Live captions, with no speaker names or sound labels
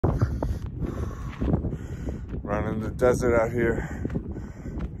Running the desert out here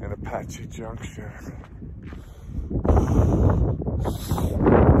in Apache Junction.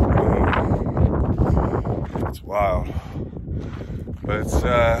 It's wild, but it's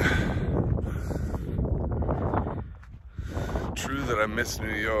true that I miss New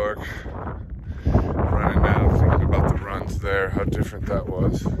York. Running now, thinking about the runs there, how different that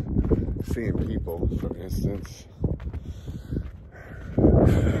was. Seeing people, for instance.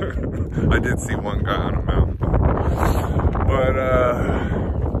 I did see one guy on a mountain bike, but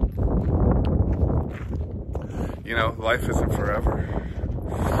you know, life isn't forever,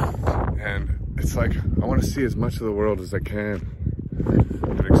 and it's like I want to see as much of the world as I can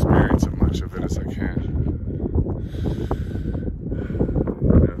and experience as much of it as I can.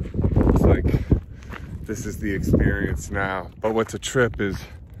 You know, it's like this is the experience now, but what's a trip is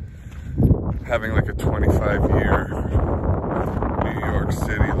having like a 25-year New York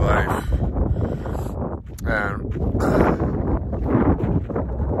City life and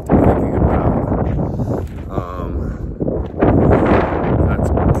thinking about that's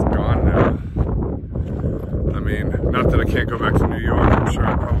gone now. I mean, not that I can't go back to New York, I'm sure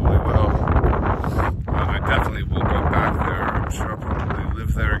I probably will. I definitely will go back there. I'm sure I'll probably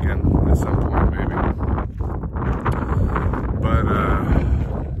live there again at some point, maybe. But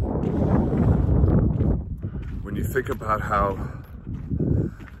when you think about how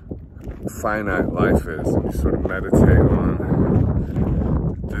finite life is, and you sort of meditate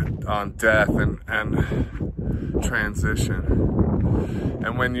on death and transition,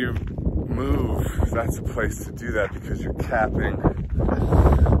 and when you move, that's a place to do that because you're capping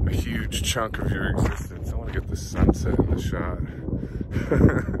a huge chunk of your existence. I want to get the sunset in the shot.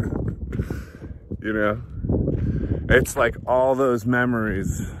 You know, it's like all those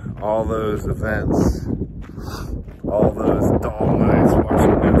memories, all those events, all those dull nights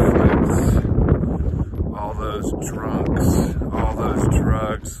watching Netflix, all those drunks, all those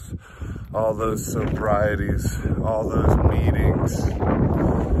drugs, all those sobrieties, all those meetings,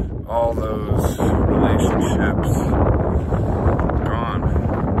 all those relationships, gone,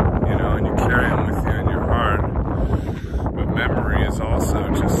 you know, and you carry them with you in your heart. But memory is also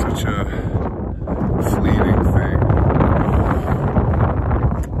just such a fleeting thing.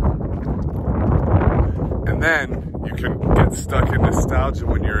 And then you can get stuck in nostalgia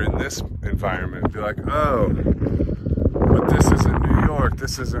when you're in this environment. Be like, oh, but this isn't New York.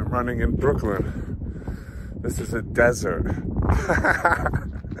 This isn't running in Brooklyn. This is a desert.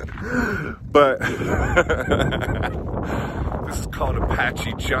 But this is called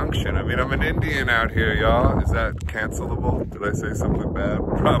Apache Junction. I mean, I'm an Indian out here, y'all. Is that cancelable? Did I say something bad?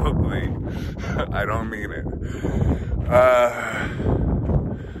 Probably. I don't mean it.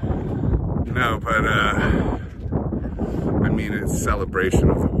 No, but I mean, it's celebration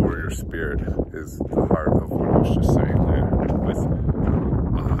of the warrior spirit is the heart of what I was just saying there, with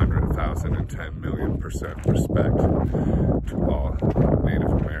 110,000,000% respect to all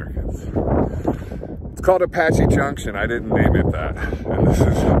Native Americans. It's called Apache Junction. I didn't name it that, and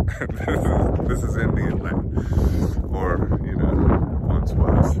this is Indian land, or you know, once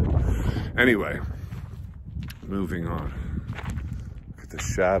was. Anyway, moving on. The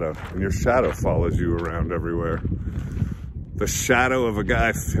shadow, and your shadow follows you around everywhere. The shadow of a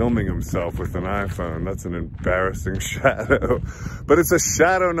guy filming himself with an iPhone. That's an embarrassing shadow, but it's a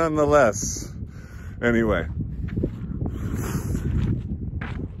shadow nonetheless. Anyway,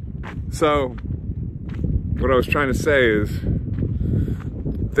 so what I was trying to say is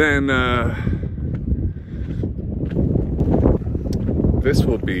then this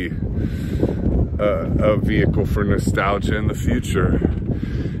will be a vehicle for nostalgia in the future.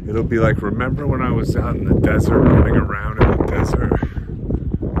 It'll be like, remember when I was out in the desert, running around in the desert?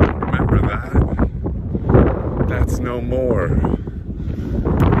 Remember that? That's no more.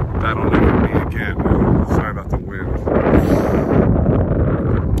 That'll never be again. Sorry about the wind.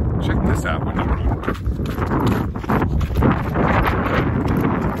 Check this out when you run.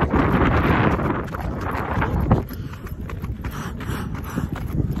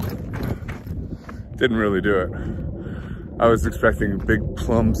 Didn't really do it. I was expecting big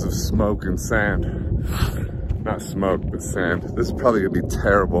plumes of smoke and sand. Not smoke, but sand. This is probably gonna be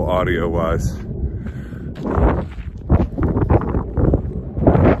terrible audio-wise.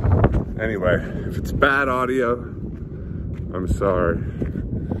 Anyway, if it's bad audio, I'm sorry.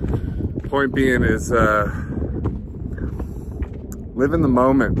 Point being is, live in the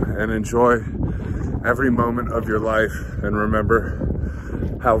moment and enjoy every moment of your life, and remember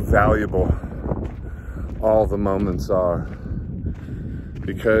how valuable all the moments are,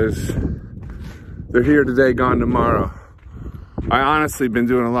 because they're here today, gone tomorrow. I honestly been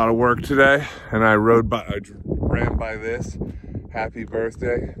doing a lot of work today, and I rode by ran by this. Happy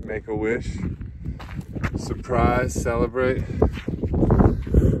birthday, make a wish, surprise, celebrate.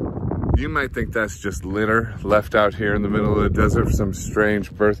 You might think that's just litter left out here in the middle of the desert for some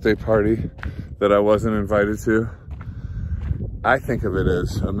strange birthday party that I wasn't invited to. I think of it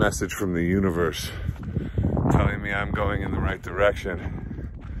as a message from the universe telling me I'm going in the right direction.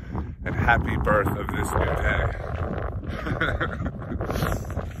 And happy birth of this new day.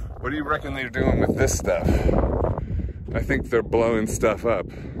 What do you reckon they're doing with this stuff? I think they're blowing stuff up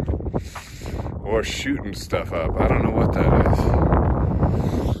or shooting stuff up. I don't know what that is.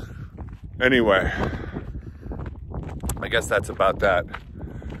 Anyway, I guess that's about that.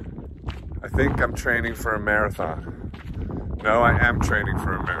 I think I'm training for a marathon. No, I am training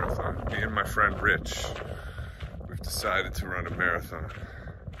for a marathon. Me and my friend Rich, we've decided to run a marathon.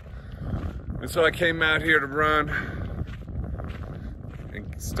 And so I came out here to run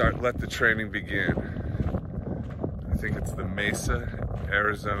and let the training begin. I think it's the Mesa,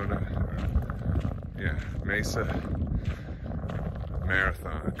 Arizona. Yeah, Mesa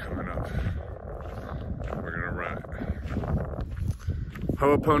Marathon coming up. We're gonna run it.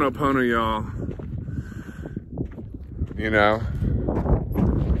 Ho'oponopono, y'all. You know,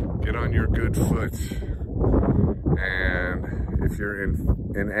 get on your good foot. And if you're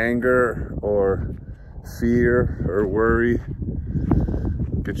in anger or fear or worry,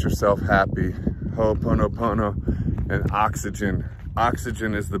 get yourself happy. Ho'oponopono and oxygen.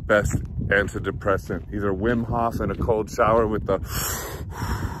 Oxygen is the best antidepressant. Either Wim Hof in a cold shower with the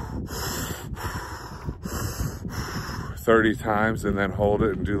 30 times and then hold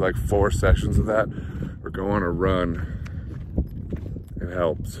it and do like 4 sessions of that, or go on a run. It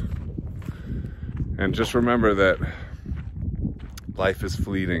helps. And just remember that life is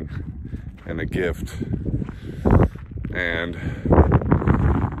fleeting and a gift. And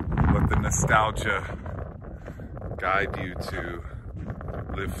let the nostalgia guide you to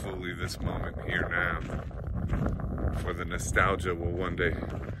live fully this moment here now. For the nostalgia will one day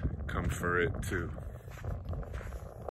come for it too.